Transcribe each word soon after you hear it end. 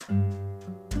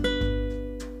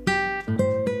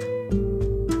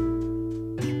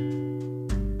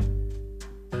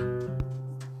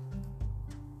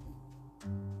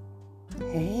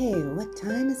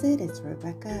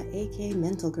Rebecca, aka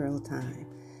Mental Girl Time.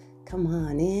 Come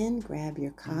on in, grab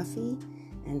your coffee,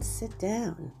 and sit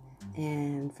down.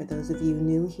 And for those of you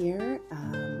new here,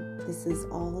 this is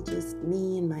all just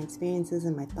me and my experiences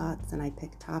and my thoughts, and I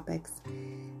pick topics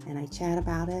and I chat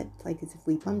about it. It's like as if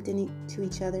we bumped into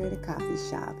each other at a coffee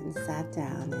shop and sat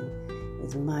down, and it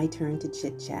was my turn to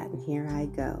chit-chat, and here I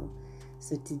go.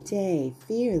 So today,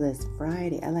 Fearless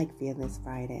Friday. I like Fearless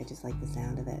Friday. I just like the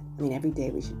sound of it. I mean, every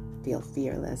day we should feel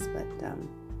fearless, but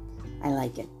I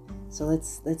like it. So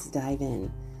let's dive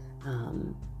in.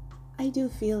 I do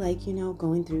feel like,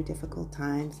 going through difficult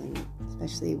times, and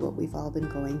especially what we've all been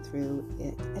going through,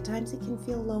 at times it can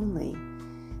feel lonely.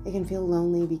 It can feel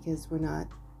lonely because we're not,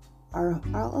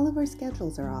 all of our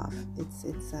schedules are off.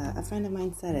 It's a friend of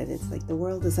mine said it. It's like the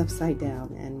world is upside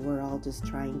down, and we're all just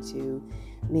trying to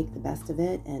make the best of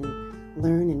it and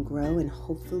learn and grow and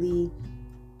hopefully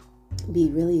be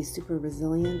really super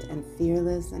resilient and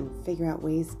fearless and figure out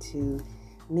ways to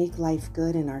make life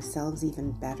good and ourselves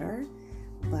even better.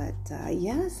 But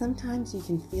sometimes you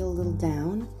can feel a little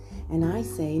down. And I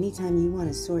say, anytime you want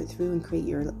to sort through and create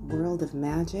your world of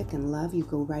magic and love, you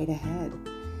go right ahead.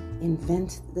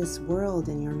 Invent this world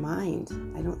in your mind.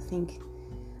 I don't think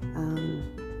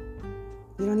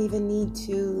you don't even need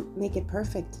to make it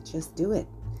perfect. Just do it.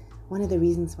 One of the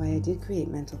reasons why I did create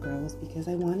Mental Girl was because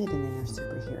I wanted an inner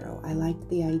superhero. I liked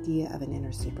the idea of an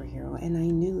inner superhero, and I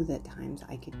knew that times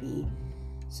I could be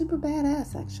super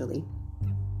badass, actually.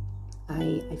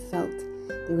 I felt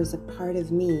there was a part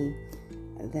of me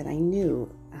that I knew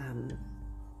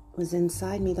was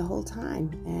inside me the whole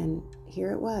time, and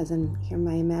here it was, and here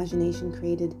my imagination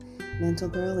created Mental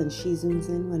Girl, and she zooms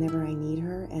in whenever I need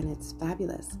her, and it's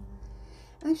fabulous.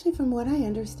 Actually, from what I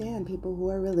understand, people who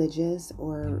are religious,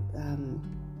 or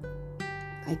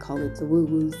I call it the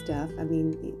woo-woo stuff, I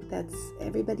mean, that's,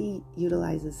 everybody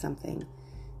utilizes something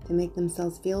to make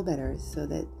themselves feel better, so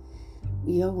that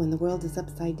when the world is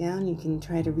upside down, you can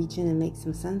try to reach in and make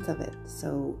some sense of it.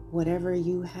 So whatever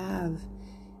you have,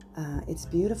 it's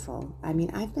beautiful. I mean,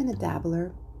 I've been a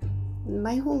dabbler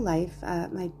my whole life.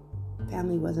 My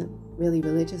family wasn't really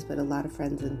religious, but a lot of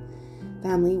friends and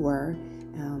family were.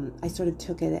 I sort of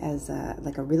took it as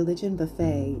like a religion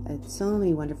buffet. So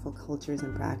many wonderful cultures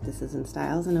and practices and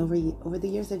styles. And over the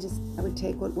years, I would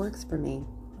take what works for me.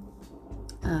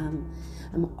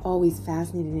 I'm always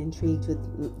fascinated and intrigued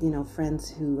with, friends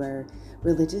who are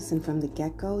religious, and from the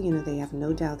get-go, they have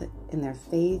no doubt in their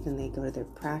faith, and they go to their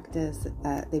practice,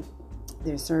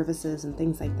 their services and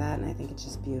things like that, and I think it's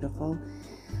just beautiful.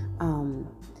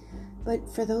 But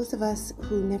for those of us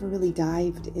who never really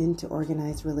dived into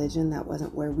organized religion, that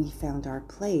wasn't where we found our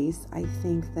place. I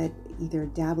think that either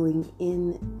dabbling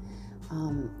in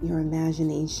your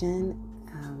imagination,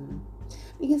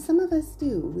 because some of us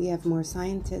do. We have more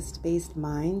scientist-based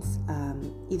minds.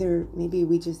 Either maybe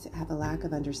we just have a lack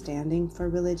of understanding for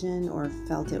religion, or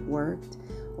felt it worked,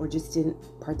 or just didn't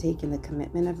partake in the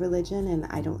commitment of religion, and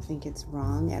I don't think it's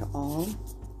wrong at all.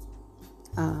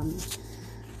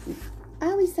 I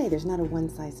always say there's not a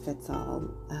one-size-fits-all.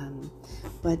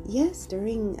 But yes,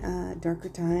 during darker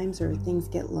times, or things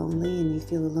get lonely and you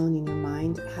feel alone in your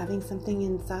mind, having something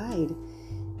inside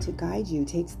to guide you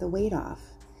takes the weight off.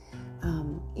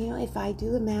 If I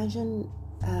do imagine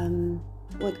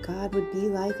what God would be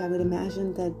like, I would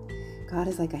imagine that God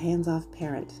is like a hands-off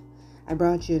parent. I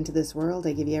brought you into this world.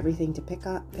 I give you everything to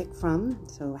pick from,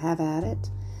 so have at it.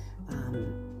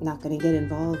 Not going to get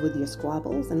involved with your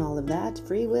squabbles and all of that.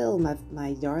 Free will,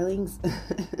 my darlings.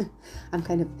 I'm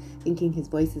kind of thinking his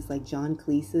voice is like John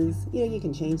Cleese's. You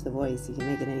can change the voice. You can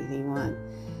make it anything you want.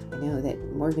 I know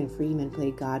that Morgan Freeman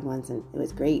played God once, and it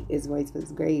was great. His voice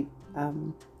was great.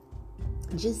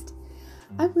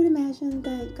 I would imagine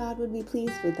that God would be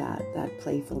pleased with that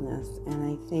playfulness, and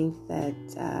I think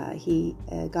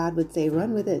that God would say,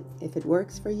 run with it. If it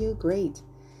works for you, great.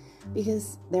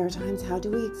 Because there are times, how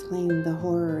do we explain the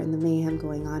horror and the mayhem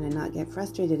going on and not get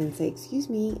frustrated and say, excuse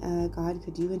me, God,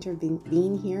 could you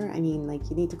intervene here? I mean, like,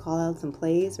 you need to call out some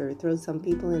plays or throw some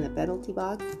people in a penalty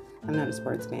box. I'm not a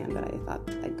sports fan, but I thought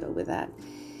I'd go with that.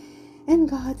 And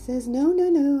God says, no,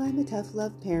 I'm a tough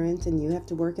love parent, and you have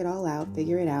to work it all out,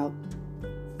 figure it out.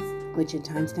 Which at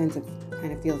times kind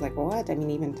of feels like, what? I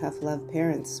mean, even tough love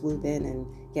parents swoop in and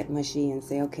get mushy and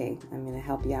say, okay, I'm going to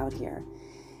help you out here.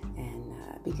 And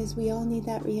because we all need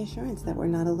that reassurance that we're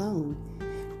not alone.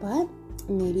 But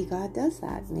maybe God does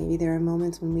that. Maybe there are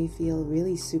moments when we feel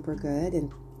really super good,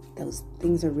 and those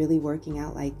things are really working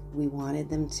out like we wanted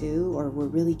them to, or we're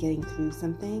really getting through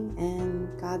something,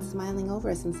 and God's smiling over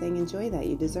us and saying, enjoy that,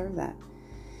 you deserve that.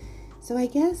 So I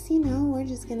guess, we're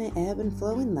just going to ebb and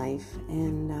flow in life,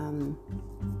 and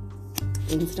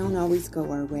things don't always go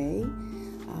our way.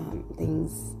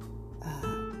 Things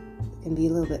can be a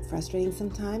little bit frustrating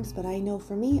sometimes, but I know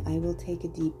for me, I will take a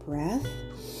deep breath,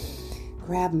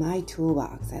 grab my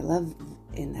toolbox. I love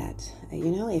in that,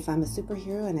 if I'm a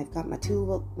superhero and I've got my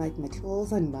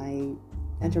tools and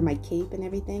under my cape and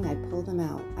everything, I pull them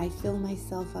out. I fill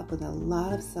myself up with a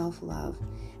lot of self-love,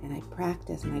 and I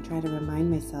practice and I try to remind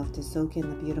myself to soak in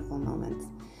the beautiful moments,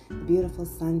 the beautiful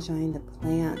sunshine, the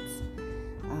plants.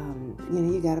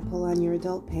 You got to pull on your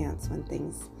adult pants when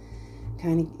things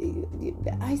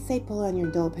I say pull on your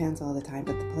adult pants all the time,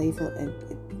 but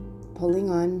pulling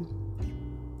on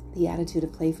the attitude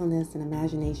of playfulness and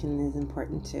imagination is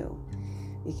important too.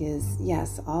 Because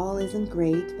yes, all isn't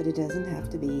great, but it doesn't have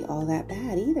to be all that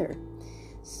bad either.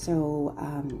 So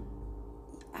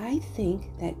I think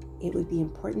that it would be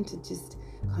important to just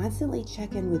constantly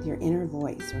check in with your inner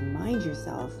voice. Remind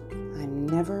yourself, I'm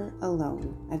never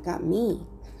alone. I've got me.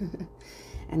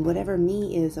 And whatever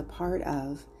me is a part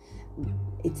of,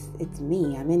 it's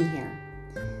me. I'm in here.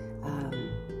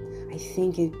 I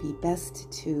think it'd be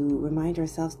best to remind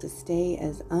ourselves to stay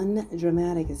as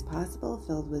undramatic as possible,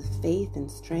 filled with faith and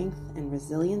strength and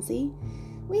resiliency.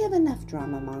 We have enough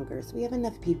drama mongers. We have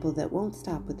enough people that won't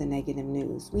stop with the negative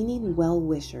news. We need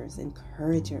well-wishers,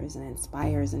 encouragers, and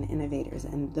inspirers and innovators,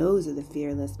 and those are the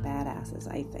fearless badasses,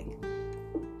 I think.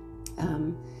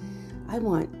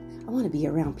 I want to be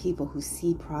around people who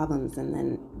see problems and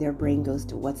then their brain goes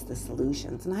to what's the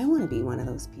solutions, and I want to be one of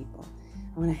those people.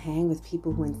 I want to hang with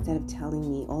people who, instead of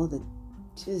telling me all the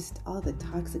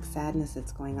toxic sadness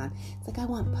that's going on, it's like I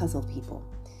want puzzle people.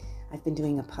 I've been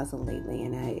doing a puzzle lately,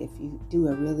 and if you do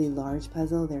a really large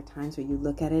puzzle, there are times where you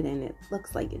look at it and it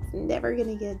looks like it's never going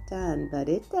to get done, but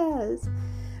it does.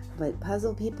 But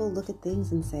puzzle people look at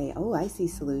things and say, oh, I see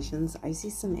solutions. I see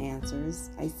some answers.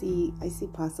 I see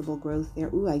possible growth there.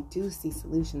 Ooh, I do see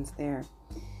solutions there.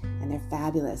 And they're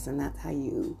fabulous, and that's how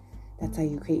you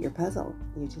create your puzzle.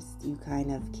 You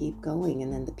kind of keep going,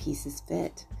 and then the pieces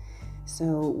fit.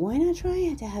 So why not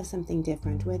try to have something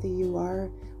different? Whether you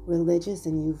are religious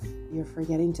and you're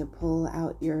forgetting to pull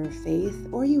out your faith,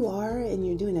 or you are and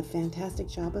you're doing a fantastic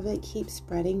job of it, keep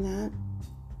spreading that.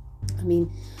 I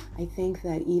mean, I think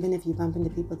that even if you bump into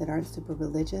people that aren't super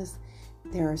religious,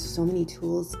 there are so many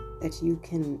tools that you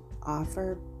can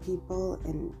offer people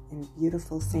and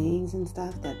beautiful sayings and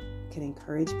stuff that can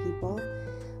encourage people.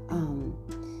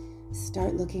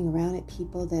 Start looking around at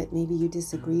people that maybe you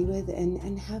disagree with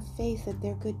and have faith that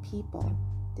they're good people.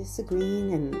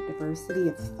 Disagreeing and diversity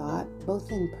of thought,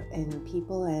 both in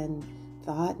people and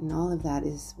thought and all of that,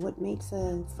 is what makes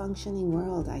a functioning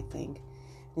world, I think.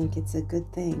 I think it's a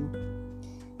good thing.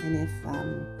 And if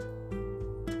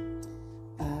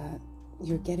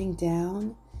you're getting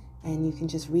down and you can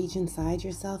just reach inside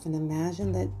yourself and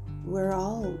imagine that we're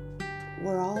all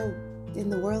in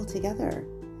the world together.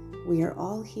 We are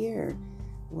all here.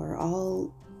 We're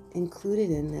all included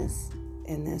in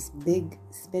this big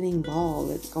spinning ball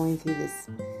that's going through this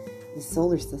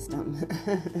solar system.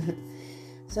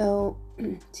 So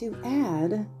to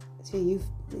add to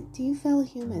you fellow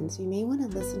humans, you may want to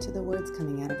listen to the words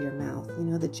coming out of your mouth.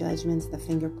 The judgments, the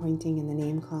finger pointing, and the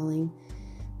name calling.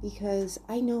 Because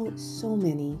I know so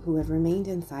many who have remained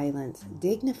in silence,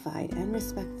 dignified and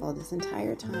respectful this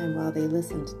entire time while they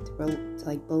listened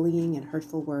to bullying and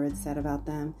hurtful words said about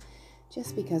them,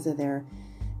 just because of their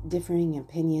differing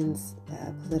opinions,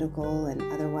 political and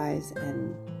otherwise.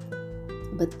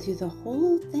 But through the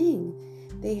whole thing,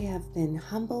 they have been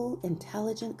humble,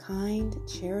 intelligent, kind,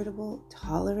 charitable,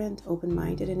 tolerant,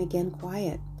 open-minded, and again,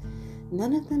 quiet.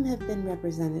 None of them have been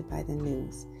represented by the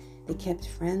news. They kept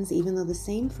friends, even though the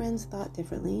same friends thought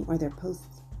differently or their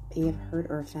posts may have hurt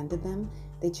or offended them.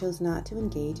 They chose not to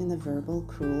engage in the verbal,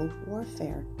 cruel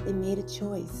warfare. They made a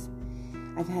choice.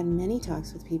 I've had many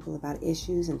talks with people about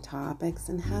issues and topics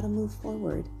and how to move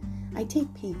forward. I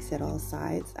take peeks at all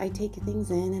sides. I take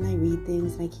things in and I read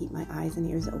things and I keep my eyes and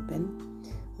ears open.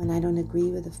 When I don't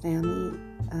agree with a family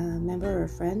member or a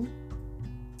friend,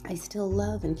 I still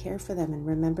love and care for them and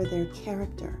remember their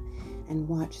character and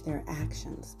watch their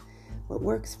actions. What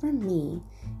works for me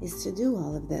is to do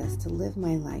all of this, to live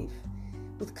my life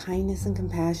with kindness and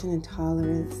compassion and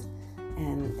tolerance,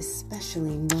 and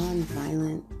especially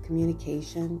non-violent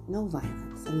communication, no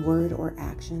violence in word or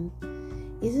action.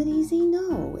 Is it easy?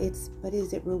 No. But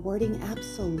is it rewarding?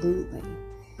 Absolutely.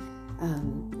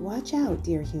 Watch out,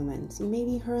 dear humans. You may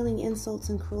be hurling insults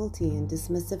and cruelty and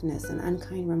dismissiveness and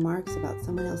unkind remarks about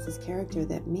someone else's character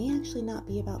that may actually not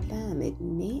be about them. It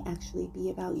may actually be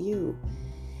about you.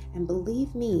 And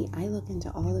believe me, I look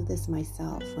into all of this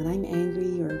myself. When I'm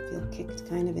angry or feel kicked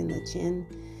kind of in the chin,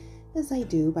 as I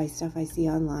do by stuff I see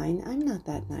online. I'm not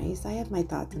that nice. I have my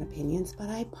thoughts and opinions, but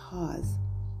I pause.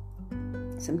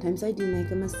 Sometimes I do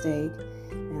make a mistake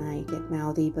and I get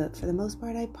mouthy, but for the most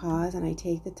part I pause and I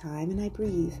take the time and I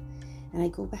breathe. And I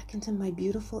go back into my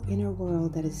beautiful inner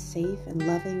world that is safe and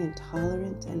loving and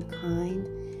tolerant and kind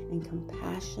and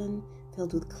compassion,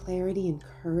 filled with clarity and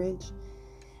courage.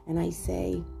 And I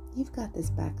say, you've got this,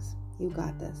 Bex. You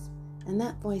got this. And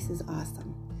that voice is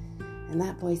awesome. And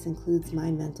that voice includes my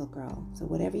mental girl. So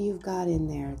whatever you've got in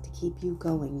there to keep you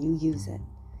going, you use it.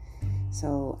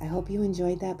 So I hope you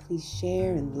enjoyed that. Please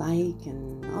share and like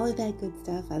and all of that good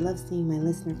stuff. I love seeing my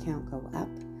listener count go up.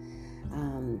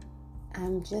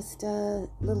 I'm just a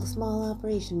little small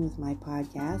operation with my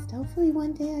podcast. Hopefully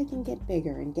one day I can get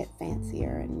bigger and get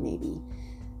fancier and maybe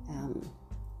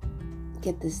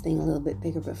get this thing a little bit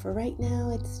bigger. But for right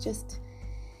now, it's just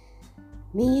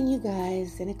me and you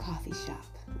guys in a coffee shop,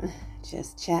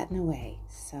 just chatting away.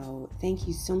 So thank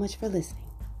you so much for listening.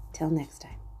 Till next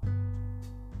time.